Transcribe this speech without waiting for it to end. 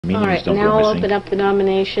All right, don't now go I'll missing. open up the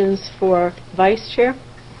nominations for vice chair,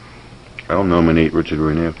 I'll nominate Richard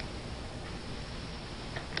Rainier.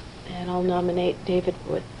 and I'll nominate David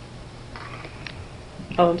Wood.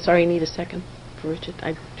 Oh, I'm sorry, you need a second for Richard.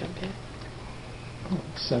 I jumped in.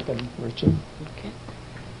 Second, Richard. Okay.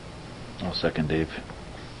 I'll second Dave.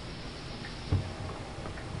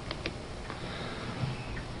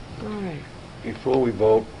 All right. Before we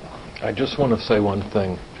vote, I just want to say one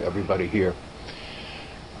thing to everybody here.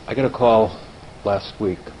 I got a call last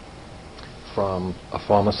week from a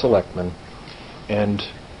former selectman, and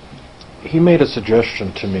he made a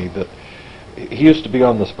suggestion to me that he used to be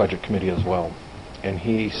on this budget committee as well, and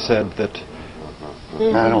he said that...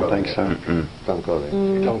 I don't think so. Don't go there.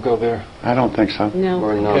 Don't go there. I don't think so. No.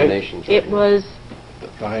 We're in nominations. It was...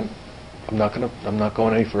 Fine. I'm not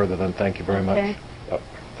going any further then. Thank you very much. Okay. Yep.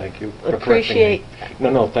 Thank you for Appreciate... correcting me.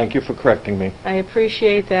 No, thank you for correcting me. I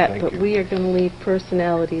appreciate that, Thank but you. we are going to leave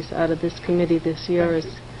personalities out of this committee this year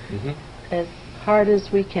Mhm. as hard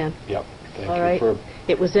as we can. Yep. Thank All you right? for...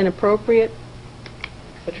 It was inappropriate,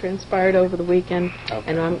 what transpired over the weekend,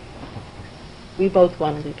 Okay. and we both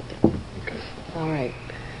want to leave it there. Okay. All right.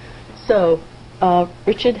 So,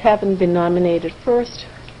 Richard having been nominated first,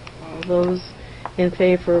 all those in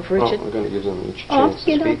favor of Oh, Richard? we're going to give them each Oh, chance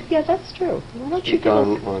to you know, speak. yeah, that's true. Why don't you Speak give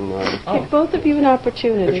on give both of you an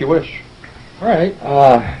opportunity? if you wish. All right.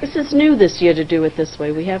 This is new this year to do it this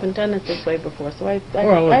way. We haven't done it this way before, so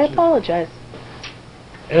Well, I it's- apologize.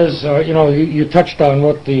 As you know, you touched on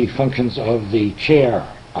what the functions of the chair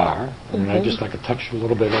are, and I'd Mhm. just like to touch a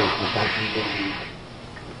little bit on the functions of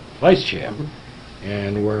the vice chair,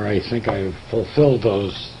 and where I think I've fulfilled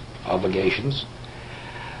those obligations.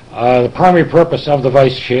 The primary purpose of the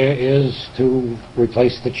vice chair is to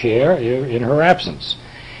replace the chair in her absence,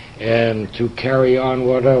 and to carry on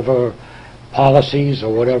whatever policies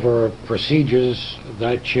or whatever procedures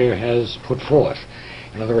that chair has put forth.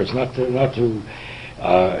 In other words, not to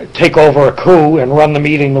take over a coup and run the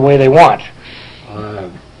meeting the way they want,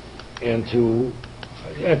 and to,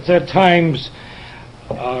 at times,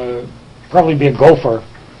 probably be a gopher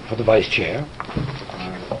for the vice chair.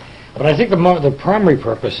 But I think the primary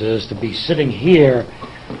purpose is to be sitting here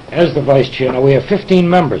as the vice chair. Now, we have 15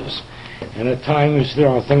 members, and at times,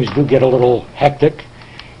 things do get a little hectic,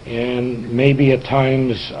 and maybe at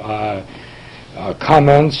times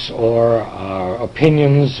comments or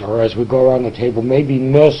opinions, or as we go around the table, may be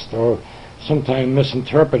missed or sometimes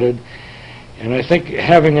misinterpreted. And I think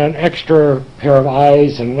having an extra pair of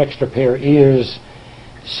eyes and an extra pair of ears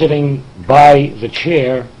sitting by the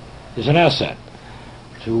chair is an asset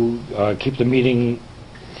to keep the meeting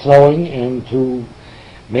flowing, and to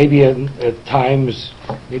maybe at times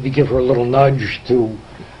maybe give her a little nudge to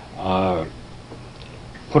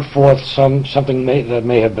put forth something that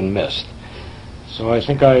may have been missed. So I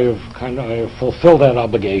think I have fulfilled that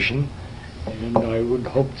obligation, and I would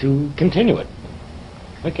hope to continue it.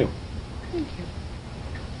 Thank you.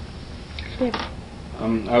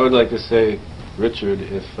 I would like to say, Richard,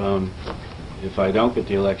 if I don't get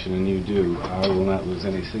the election and you do, I will not lose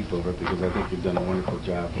any sleep over it, because I think you've done a wonderful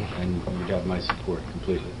job, and you have my support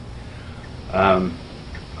completely.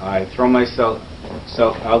 I throw myself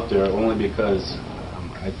out there only because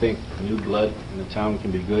I think new blood in the town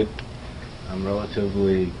can be good. I'm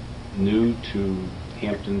relatively new to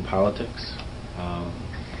Hampton politics. I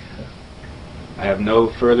have no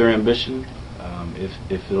further ambition.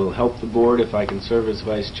 If it'll help the board, if I can serve as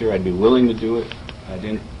vice chair, I'd be willing to do it. I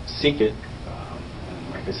didn't seek it. And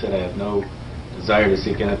like I said, I have no desire to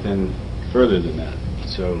seek anything further than that.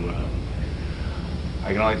 So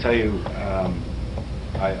I can only tell you,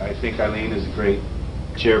 I think Eileen is a great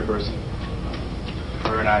chairperson.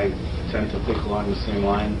 Her and I tend to think along the same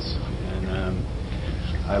lines, and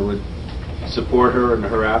I would support her in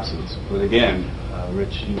her absence. But again,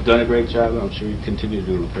 Rich, you've done a great job, and I'm sure you continue to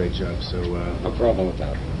do a great job. So No problem with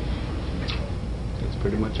that. that's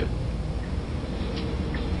pretty much it.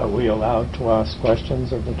 Are we allowed to ask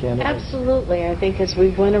questions of the candidates? Absolutely. I think as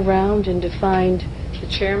we went around and defined the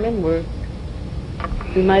chairman,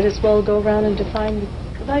 we might as well go around and define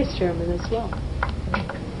the vice chairman as well,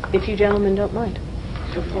 if you gentlemen don't mind,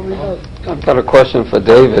 before we vote. I've got a question for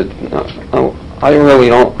David.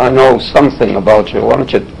 I know something about you. Why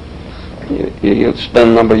don't you spent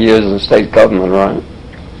a number of years in state government, right?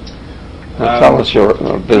 Tell us a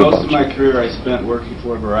bit about Most of my you. career I spent working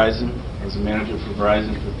for Verizon. I was a manager for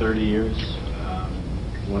Verizon for 30 years.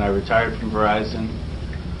 When I retired from Verizon,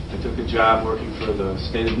 I took a job working for the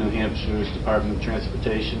state of New Hampshire's Department of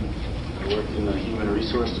Transportation. I worked in the Human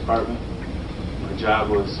Resource Department. My job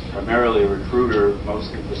was primarily a recruiter,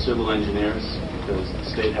 mostly for civil engineers, because the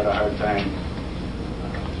state had a hard time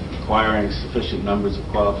acquiring sufficient numbers of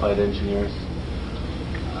qualified engineers.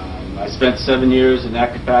 I spent 7 years in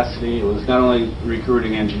that capacity. It was not only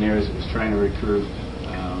recruiting engineers, it was trying to recruit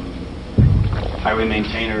highway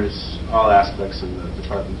maintainers, all aspects of the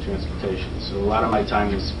Department of Transportation. So a lot of my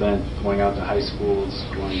time was spent going out to high schools,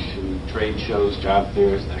 going to trade shows, job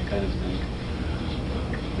fairs, that kind of thing.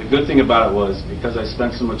 The good thing about it was, because I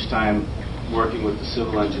spent so much time working with the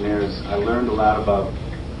civil engineers, I learned a lot about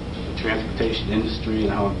the transportation industry and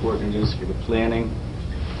how important it is for the planning.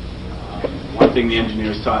 One thing the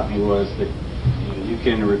engineers taught me was that you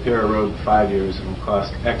can repair a road in 5 years and it'll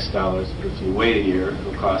cost X dollars, but if you wait a year,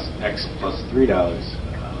 it'll cost X plus $3.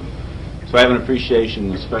 So I have an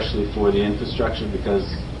appreciation especially for the infrastructure, because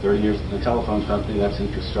 30 years in the telephone company, that's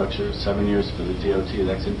infrastructure. 7 years for the DOT,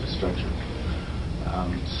 that's infrastructure.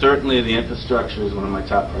 Certainly the infrastructure is one of my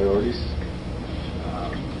top priorities.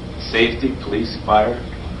 Safety, police, fire,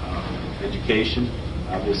 education,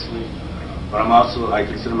 obviously. But I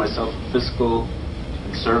consider myself a fiscal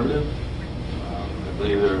conservative. I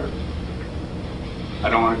believe I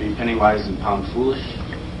don't want to be penny wise and pound foolish.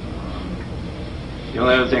 The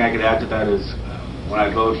only other thing I could add to that is when I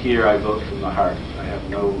vote here, I vote from the heart. I have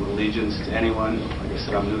no allegiance to anyone. Like I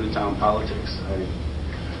said, I'm new to town politics.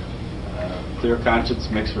 Clear conscience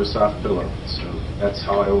makes for a soft pillow. So that's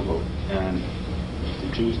how I will vote. And if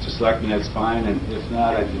you choose to select me, that's fine. And if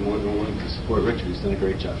not, I'd be more than willing to support Richard. He's done a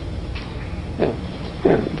great job.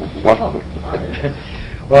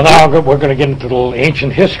 Well, now we're going to get into a little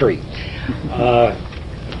ancient history.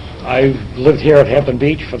 I've lived here at Hampton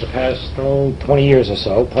Beach for the past 20 years or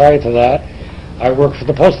so. Prior to that, I worked for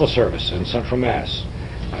the Postal Service in Central Mass.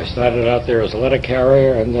 I started out there as a letter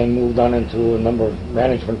carrier and then moved on into a number of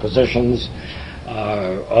management positions,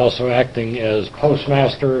 also acting as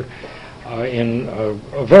postmaster in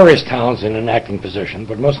various towns in an acting position,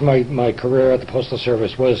 but most of my career at the Postal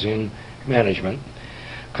Service was in management.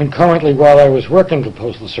 Concurrently, while I was working for the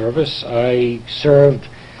Postal Service, I served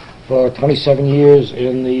for 27 years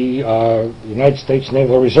in the United States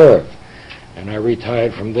Naval Reserve, and I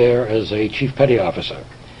retired from there as a Chief Petty Officer.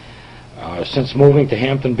 Since moving to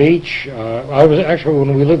Hampton Beach, I was actually,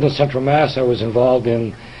 when we lived in Central Mass, I was involved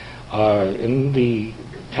in the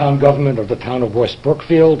town government of the town of West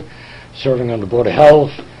Brookfield, serving on the Board of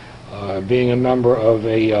Health, being a member of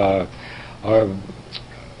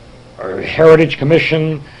our Heritage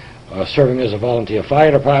Commission, serving as a volunteer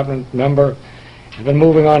fire department member, and then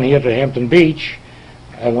moving on here to Hampton Beach.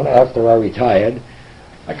 And after I retired,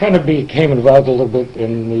 I kind of became involved a little bit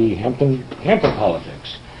in the Hampton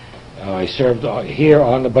politics. I served here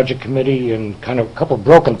on the Budget Committee in kind of a couple of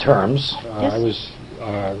broken terms. Yes. I was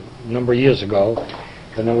a number of years ago.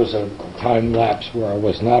 Then there was a time lapse where I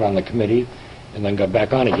was not on the committee and then got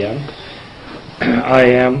back on again. I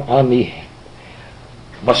am on the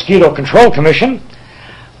Mosquito Control Commission.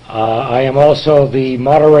 I am also the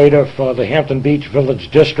moderator for the Hampton Beach Village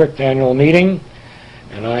District annual meeting,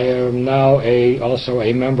 and I am now also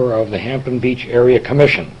a member of the Hampton Beach Area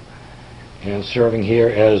Commission and serving here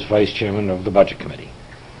as Vice Chairman of the Budget Committee.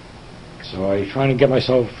 So I'm trying to get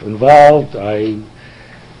myself involved.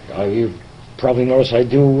 You probably notice I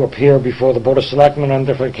do appear before the Board of Selectmen on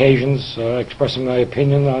different occasions, expressing my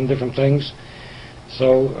opinion on different things.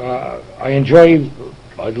 So I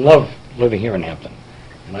love living here in Hampton,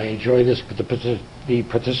 and I enjoy the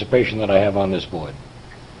participation that I have on this board.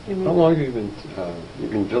 How long have you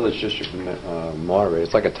been village district moderator?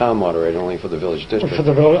 It's like a town moderator, only for the village district. For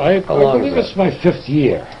the village, I long believe is it's my 5th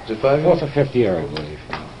year. Is it 5 years? 4th or 5th year, I believe.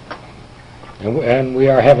 And we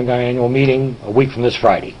are having our annual meeting a week from this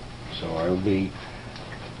Friday, so I will be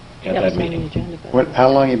at that meeting. How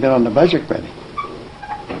long have you been on the budget committee?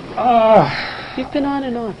 You've been on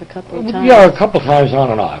and off a couple of times. Yeah, a couple times on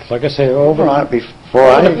and off. Like I say,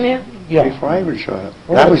 Before Yeah. before I even showed up.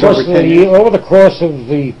 Over That the was course over of 10 the years. over the course of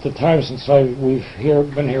the time since we've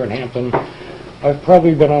been here in Hampton, I've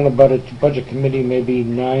probably been on the budget committee maybe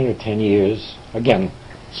 9 or 10 years. Again,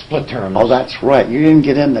 split terms. Oh, that's right. You didn't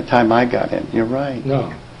get in the time I got in. You're right.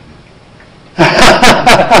 No.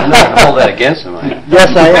 I'm not going to hold that against him.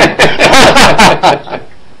 Yes, I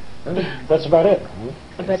am. That's about it.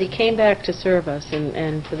 But he came back to serve us,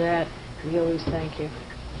 and for that, we always thank you.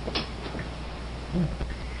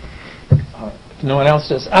 If no one else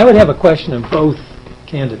does, I would have a question of both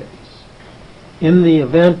candidates. In the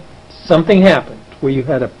event something happened where you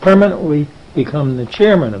had to permanently become the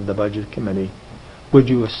chairman of the budget committee, would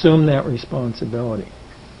you assume that responsibility?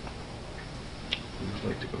 Would you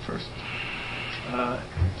like to go first?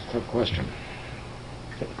 Tough question.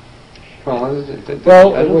 Well,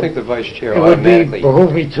 Well, I don't think the vice chair It would be, automatically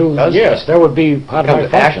behoove me to, does yes, that. that would be part of my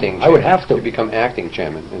becomes function. acting. I would have You to. become acting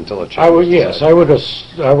chairman until a I chairman. would, yes, I would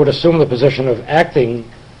assume the position of acting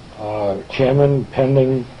chairman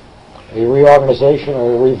pending a reorganization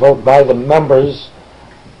or a revote by the members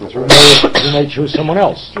That's who right. may choose someone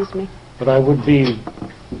else. Excuse me. But I would be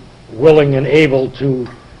willing and able to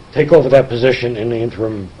take over that position in the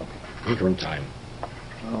interim time.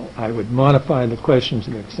 Well, I would modify the question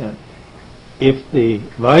to the extent, if the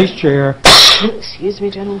vice chair, Excuse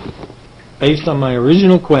me, gentlemen. based on my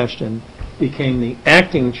original question, became the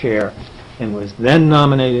acting chair and was then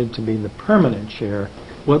nominated to be the permanent chair,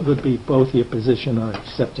 what would be both your position on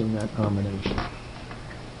accepting that nomination?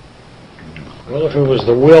 Well, if it was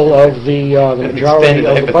the will of the majority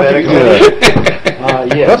of the budget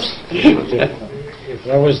committee, yes. If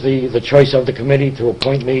that was the choice of the committee to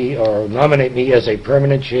appoint me or nominate me as a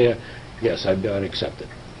permanent chair, yes, I'd accept it.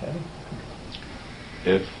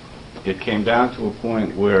 If it came down to a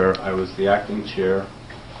point where I was the acting chair,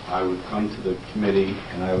 I would come to the committee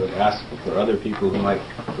and I would ask for other people who might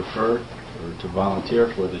prefer or to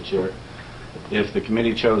volunteer for the chair. If the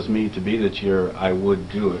committee chose me to be the chair, I would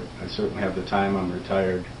do it. I certainly have the time. I'm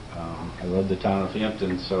retired. I love the town of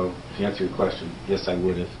Hampton, so to answer your question, yes, I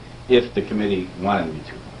would if the committee wanted me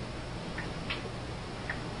to.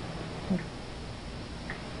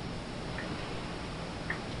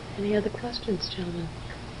 Any other questions, gentlemen?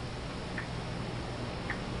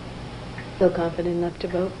 Feel confident enough to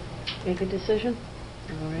vote? Make a decision?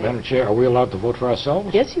 All right. Madam Chair, are we allowed to vote for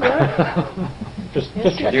ourselves? Yes, you are. Just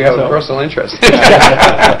Yes, check. You have a So- personal interest.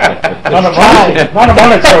 Not a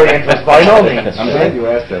monetary interest, by no means. I'm glad you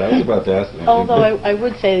asked that. I was about to ask that. Although I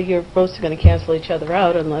would say your votes are going to cancel each other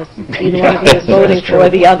out unless either one of you is voting for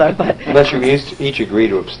the other, but... Unless you each agree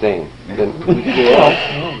to abstain. Then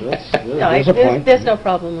There's a point. There's no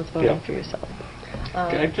problem with voting Yeah. for yourself.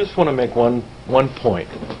 I just want to make one point,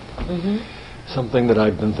 something that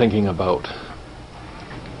I've been thinking about.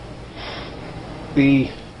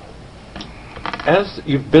 As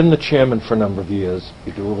you've been the chairman for a number of years,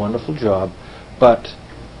 you do a wonderful job, but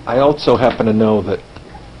I also happen to know that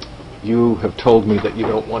you have told me that you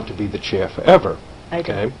don't want to be the chair forever. I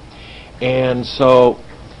do. Okay? And so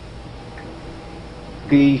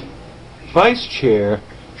the vice chair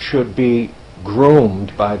should be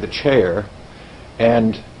groomed by the chair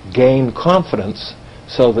and gain confidence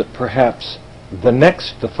so that perhaps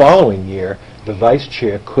the following year, the vice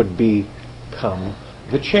chair could become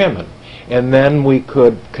the chairman. And then we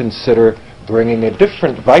could consider bringing a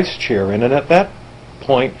different vice chair in, and at that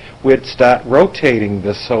point, we'd start rotating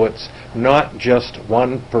this so it's not just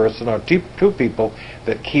one person or two people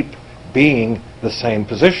that keep being the same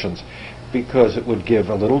positions, because it would give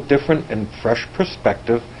a little different and fresh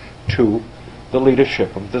perspective to the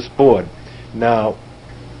leadership of this board. Now,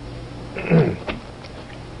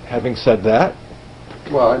 having said that,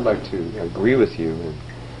 Well, I'd like to agree with you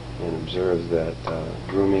and observe that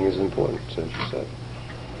grooming is important, as you said.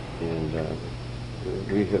 And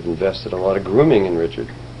we have invested a lot of grooming in Richard.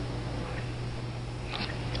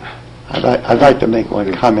 I'd like to make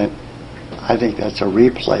one comment. I think that's a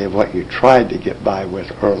replay of what you tried to get by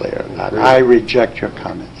with earlier. I reject your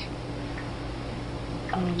comments.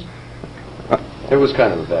 It was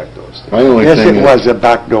kind of a backdoor step. My only Yes, thing it is- was a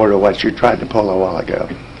backdoor to what you tried to pull a while ago.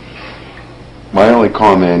 My only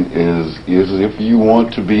comment is if you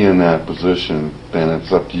want to be in that position, then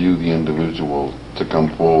it's up to you, the individual, to come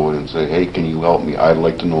forward and say, hey, can you help me? I'd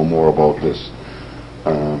like to know more about this.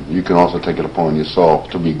 You can also take it upon yourself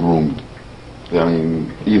to be groomed. I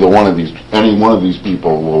mean, any one of these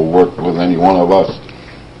people will work with any one of us.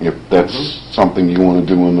 If that's something you want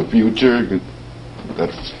to do in the future,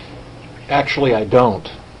 that's... actually I don't.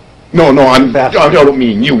 No, I don't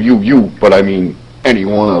mean you, but I mean any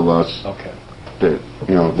one of us. Okay. That,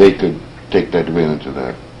 they could take that advantage of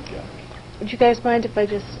that. Would you guys mind if I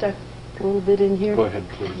just stuck a little bit in here? Go ahead,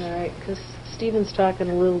 please. All right, because Stephen's talking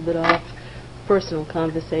a little bit off personal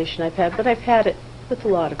conversation I've had it with a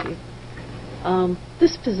lot of you.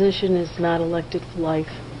 This position is not elected for life.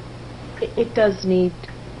 It does need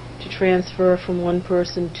to transfer from one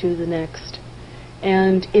person to the next.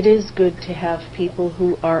 And it is good to have people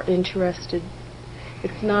who are interested.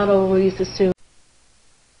 It's not always assumed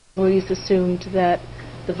that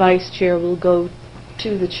the vice chair will go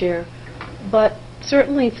to the chair. But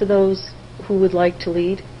certainly for those who would like to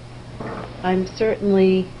lead, I'm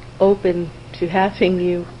certainly open to having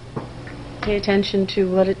you pay attention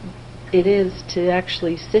to what it is to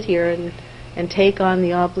actually sit here and take on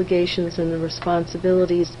the obligations and the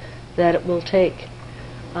responsibilities that it will take.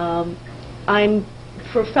 I'm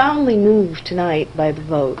profoundly moved tonight by the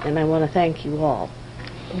vote, and I want to thank you all.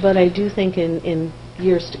 But I do think in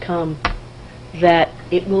years to come that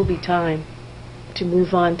it will be time to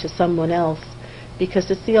move on to someone else, because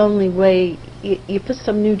it's the only way you put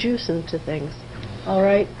some new juice into things. All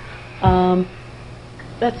right?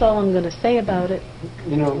 That's all I'm going to say about it.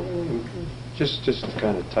 You know, just to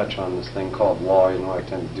kind of touch on this thing called law, you know, I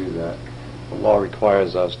tend to do that. The law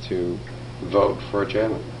requires us to vote for a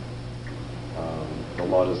chairman. The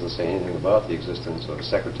law doesn't say anything about the existence of a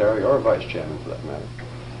secretary or a vice chairman, for that matter.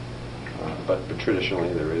 But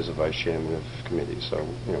traditionally, there is a vice chairman of committees, so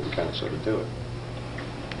you know we kind of sort of do it.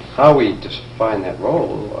 How we define that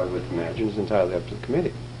role, I would imagine, is entirely up to the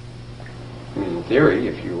committee. I mean, in theory,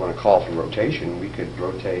 if you want to call for rotation, we could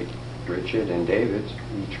rotate Richard and David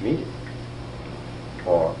each meeting,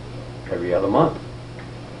 or every other month.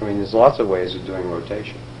 I mean, there's lots of ways of doing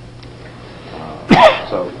rotation.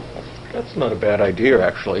 So That's not a bad idea,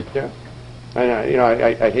 actually. yeah, and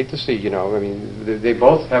I hate to see, you know, I mean, they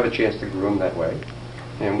both have a chance to groom that way.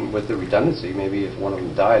 And with the redundancy, maybe if one of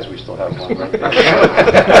them dies, we still have one right there.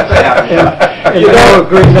 And you all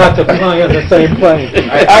agree not to fly on the same plane.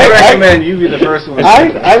 I recommend you be the first one. I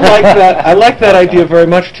like that. I like that idea very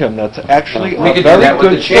much, Tim. That's actually We a could do very that with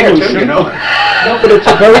good the chair, solution. too, you know? No, but it's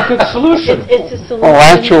a very good solution. It's a solution. Well,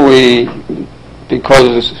 actually,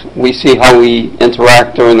 because we see how we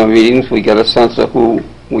interact during the meetings, we get a sense of who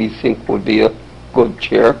we think would be a good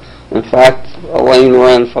chair. In fact, Elaine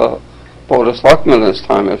ran for Board of Selectmen this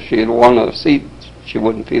time. If she had won a seat, she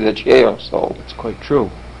wouldn't be the chair, so... It's quite true.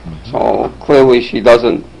 So clearly she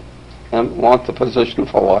doesn't want the position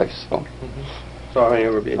for life, so... So, I mean,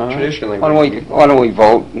 it would be, traditionally... Why don't we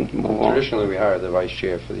vote and move on? Traditionally, we hire the vice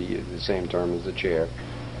chair for the same term as the chair.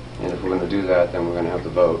 And if we're going to do that, then we're going to have to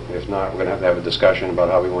vote. If not, we're going to have a discussion about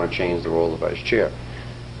how we want to change the role of vice chair.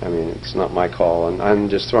 I mean, it's not my call, and I'm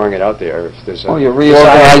just throwing it out there. If there's a... Well, you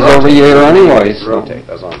reorganize every year anyway, so... Rotate,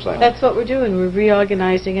 that's all I'm saying. That's what we're doing. We're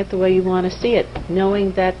reorganizing it the way you want to see it,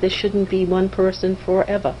 knowing that this shouldn't be one person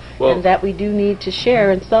forever, Well- and that we do need to share.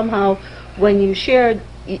 And somehow, when you share,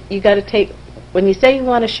 you got to take. When you say you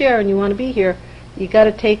want to share and you want to be here, you got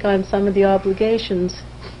to take on some of the obligations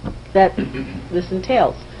that this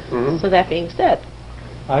entails. So that being said,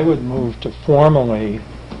 I would move to formally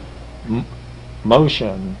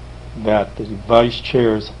motion that the vice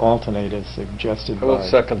chair's alternate is suggested I will by...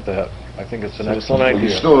 second that. I think it's an excellent Well, you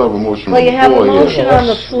idea. still have a motion well, on you the have a floor, yes. motion on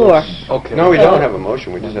the floor. Okay. No, we don't have a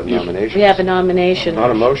motion, we just have nominations. We have a nomination.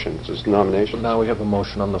 Not a motion, it's just nominations. Now we have a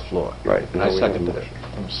motion on the floor. Right. And now I we have a seconded it.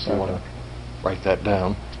 motion. I want to write that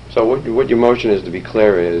down. So what your motion is, to be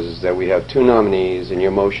clear, is that we have two nominees, and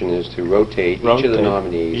your motion is to rotate each of the Rotate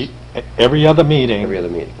nominees every other meeting. every other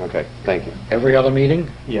meeting. Okay, thank you. Every other meeting?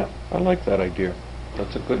 Yeah. I like that idea.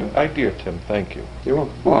 That's a good idea, Tim. Thank you. You're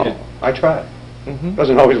welcome. Well, I tried. Mhm.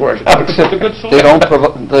 Doesn't always work out. It's a good they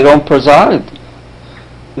solution. don't preside,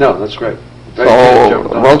 No, that's great. so Very good,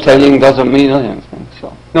 Joe. rotating doesn't mean anything,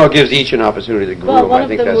 so... No, it gives each an opportunity to groom. Well, one I of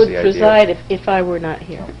think them that's would the idea. preside if I were not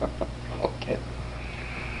here. Okay.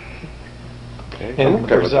 Okay. And okay with the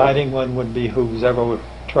that. presiding one would be whoever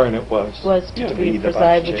turn it was. Was Yeah, to be be the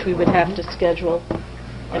preside, vice which chair. we would have to schedule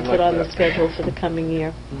and I put like on the that. schedule for the coming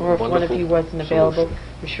year. Or if one of Wonderful you wasn't available, solution.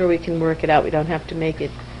 I'm sure we can work it out. We don't have to make it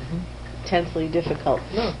intensely difficult.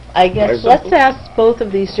 No. I guess, Very let's simple. ask both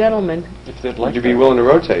of these gentlemen. If they'd Would like you be that. willing to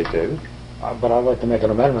rotate, David? But I'd like to make an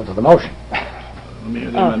amendment to the motion. Let me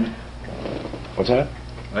hear the Oh. amendment. What's that?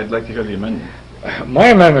 I'd like to hear the amendment. My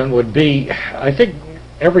amendment would be, I think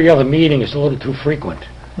every other meeting is a little too frequent.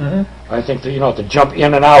 Mhm. I think that, to jump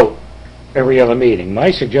in and out every other meeting. My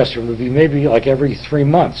suggestion would be maybe like every 3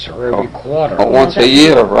 months or every quarter. But once a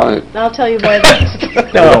year, right? And I'll tell you why.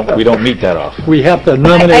 We don't meet that often. We have to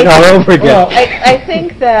nominate I- all over again. I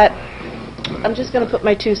think that, I'm just going to put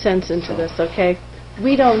my 2 cents into this, okay?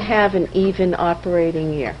 We don't have an even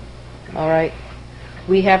operating year, all right?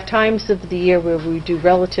 We have times of the year where we do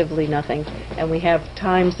relatively nothing, and we have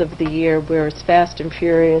times of the year where it's fast and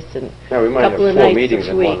furious and Yeah, we might have couple of 4 nights meetings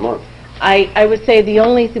each in week. 1 month. I would say the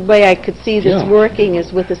only way I could see this Yeah. working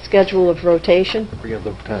is with a schedule of rotation, Every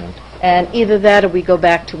other time. and either that or we go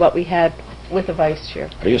back to what we had with the vice chair.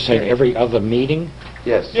 Are you saying every other meeting?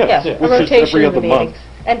 Yes. Yes, yeah, a which is rotation every of the other month. meetings.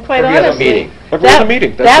 And quite Every other honestly... meeting. Every that- other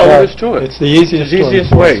meeting. That's that- all there is to it. It's the easiest It's the to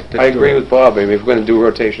easiest enforce. way. I agree with Bob. I mean, if we're going to do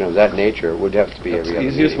rotation of that nature, it would have to be It's every the other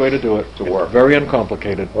easiest meeting way to do it. to work. It's very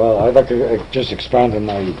uncomplicated. Well, I'd like to just expound on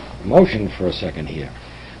my motion for a second here.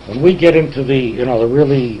 When we get into the, the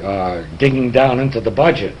really digging down into the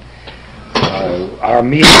budget, our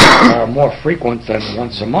meetings are more frequent than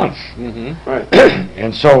once a month. Mm-hmm. Right.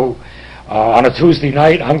 And so On a Tuesday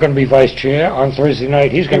night, I'm going to be vice chair. On Thursday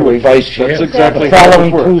night, he's going to be vice chair. That's exactly The how it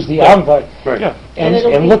following works. Tuesday, I'm vice. Right. Yeah. And And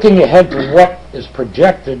it'll and be- looking ahead to what is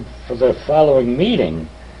projected for the following meeting,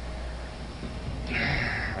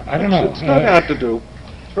 I don't know. It's not hard to do.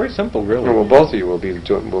 It's very simple, really. Well, both of you will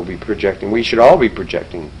be projecting. We should all be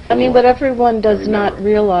projecting. I mean, what everyone does Every not member.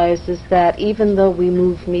 realize is that even though we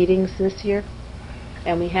moved meetings this year,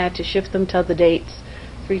 and we had to shift them to other dates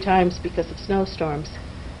 3 times because of snowstorms,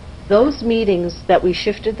 those meetings that we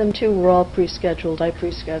shifted them to were all pre-scheduled. I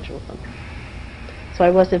pre-scheduled them. So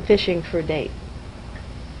I wasn't fishing for a date.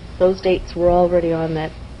 Those dates were already on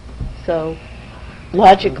that. So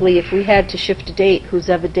logically, if we had to shift a date,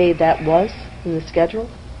 whosever day that was in the schedule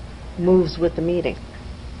moves with the meeting.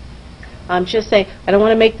 I'm just saying, I don't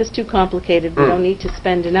want to make this too complicated. We don't need to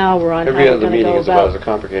spend an hour on how Every we're other going to meeting go is about about. as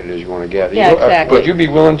complicated as you want to get. Yeah, exactly. Would you be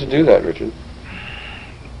willing to do that, Richard?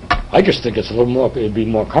 I just think it's a little more, it'd be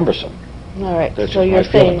more cumbersome. All right, That's so just you're my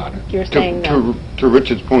feeling saying, about it. you're saying no. To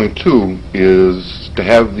Richard's point too, is to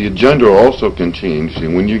have the agenda also can change.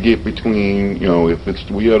 And when you get between, if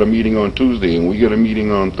we had a meeting on Tuesday and we get a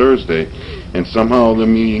meeting on Thursday, and somehow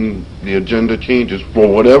the agenda changes for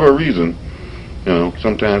whatever reason,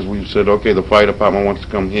 sometimes we've said, okay, the fire department wants to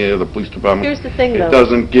come here, the police department. Here's the thing, It though.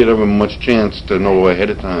 doesn't give them much chance to know ahead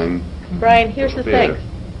of time. Brian, here's the thing. Prepare.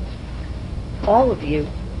 All of you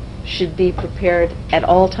should be prepared at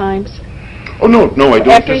all times. Oh, no, I don't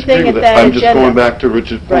Everything disagree at with that that. I'm just agenda. going back to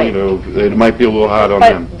Richard's point Right. of, it might be a little hard on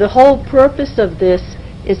them. But the whole purpose of this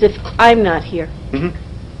is if I'm not here, Mhm.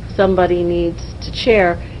 somebody needs to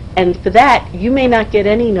chair, and for that, you may not get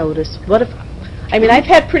any notice. What if, I've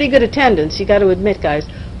had pretty good attendance, you got to admit, guys.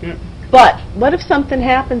 Yeah. But what if something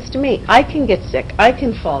happens to me? I can get sick, I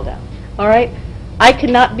can fall down, all right? I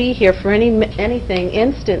cannot be here for anything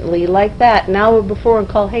instantly like that, an hour before and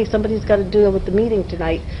call, hey, somebody's got to deal with the meeting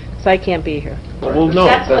tonight, because I can't be here. Well, no.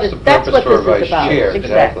 That's what That's the that's purpose what for a this vice is about. chair,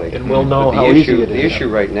 Exactly. exactly. And we'll know But the how issue- easy it is. The issue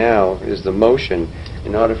right now is the motion,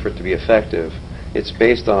 in order for it to be effective, it's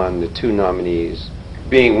based on the 2 nominees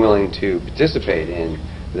being willing to participate in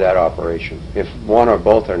that operation. If one or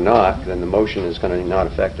both are not, then the motion is going to be not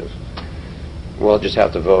effective. We'll just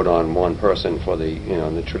have to vote on one person for the,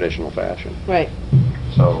 in the traditional fashion. Right.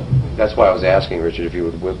 So that's why I was asking Richard if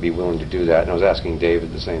you would be willing to do that, and I was asking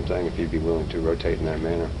David the same thing, if he'd be willing to rotate in that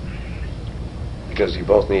manner. Because you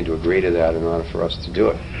both need to agree to that in order for us to do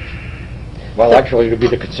it. Well, actually, it'd be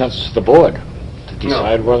the consensus of the board to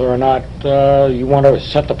decide whether or not you want to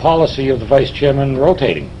set the policy of the vice chairman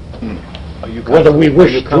rotating. Whether we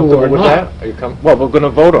wish to or not. Well, we're going to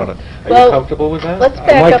vote on it. Are Well, you comfortable with that? Let's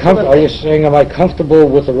Am I back up a little Are you bit. saying, am I comfortable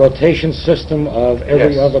with the rotation system of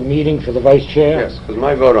every Yes. other meeting for the vice chair? Yes, because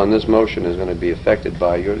my vote on this motion is going to be affected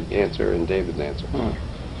by your answer and David's answer.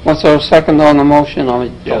 Was there a second on the motion?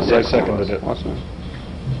 Yes, I seconded it. Was there?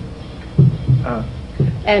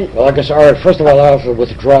 And Well, I guess, all right, first of all, I'll have to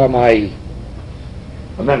withdraw my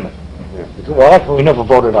amendment. Yeah. Well, actually, we never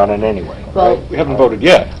voted on it anyway. Well- right? We haven't voted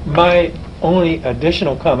yet. My only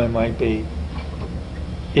additional comment might be,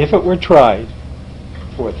 if it were tried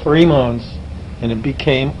for 3 months and it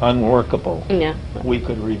became unworkable, yeah, we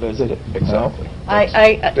could revisit it. Exactly.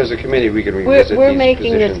 There's a committee, we can revisit we're these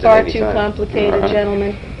making this positions far at any too time. complicated, Right.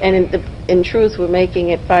 gentlemen, and in truth, we're making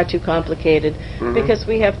it far too complicated, Mhm. because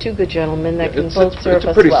we have 2 good gentlemen that can It's both serve us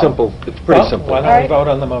well. pretty simple. It's pretty Well, simple. Why All don't we right. vote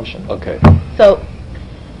on the motion? Okay. So,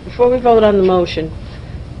 before we vote on the motion,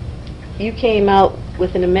 you came out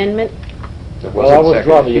with an amendment? That Well, I wasn't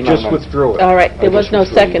withdraw seconded. the You just amendment. withdrew it. All right, there I was just no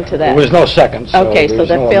withdrew the second to There that. was no second, so Okay, so there's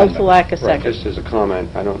that no failed amendment. for lack of Right, second. just as a comment,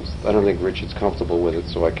 I don't think Richard's comfortable with it,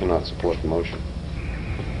 so I cannot support the motion.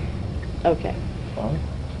 Okay. Fine.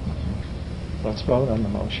 Let's vote on the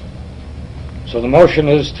motion. So the motion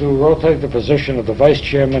is to rotate the position of the vice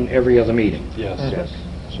chairman every other meeting. Yes. Yes.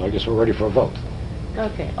 So I guess we're ready for a vote.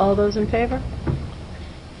 Okay, all those in favor?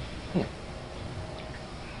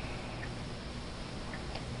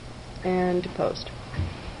 And opposed?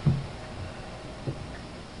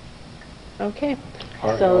 Okay. All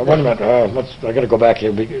right, So wait a minute, I gotta go back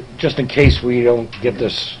here, just in case we don't get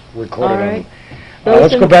this recorded. All right. Let's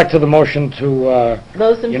Those go in- back to the motion to,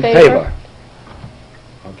 Those in in favor? favor.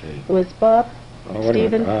 Okay. Was Bob? Wait a minute,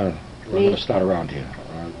 Stephen? I'm Me? gonna start around here.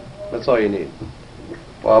 That's all you need.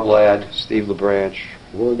 Bob Ladd, Steve LeBranch,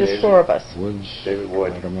 There's 4 of us. Woods. David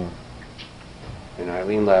Wood, Latimer, and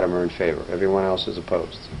Eileen Latimer in favor. Everyone else is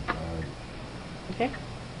opposed. Okay.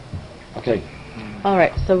 Okay, All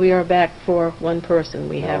right, so we are back for 1 person.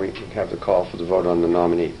 We Now have, we have the call for the vote on the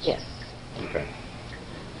nominees. yes. Okay.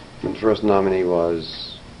 And the first nominee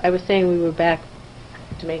was, I was saying we were back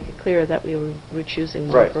to make it clear that we were choosing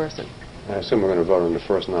 1 Right. person. I assume we're going to vote on the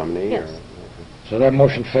first nominee? Yes. Or? So that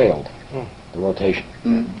motion failed, the rotation.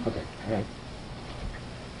 Okay, all right.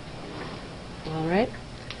 All right.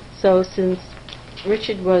 So since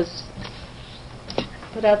Richard was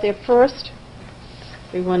put out there first,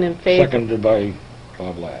 everyone in favor? Seconded by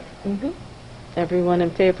Bob Ladd. Mhm. Everyone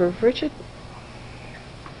in favor of Richard?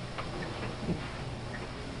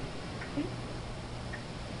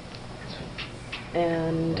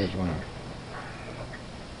 And Where's one?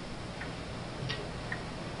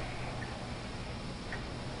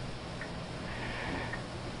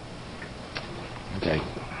 Okay.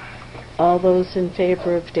 all those in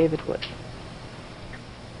favor of David Wood?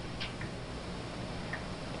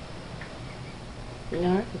 All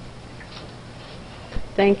right.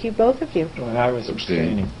 Thank you, both of you. When I was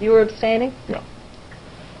Abstaining. abstaining. You were abstaining? Yeah.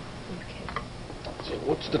 Okay. So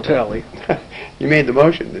what's the tally? You made the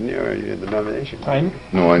motion, didn't you, or you did the nomination?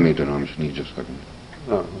 No, I made the nomination, he just seconded.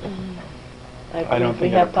 No. I don't believe we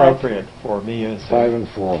think have it's five. appropriate for me as 5 a and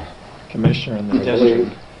 4. commissioner in the I believe.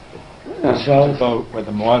 district to vote with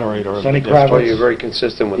the moderator of the Sonny district. Well, you're very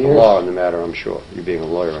consistent with the Yes. law in the matter, I'm sure, you being a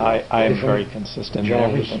lawyer. I am very consistent in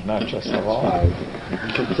Jones. everything, not just the law.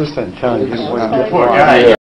 5. Consistent, telling you what Five. you want.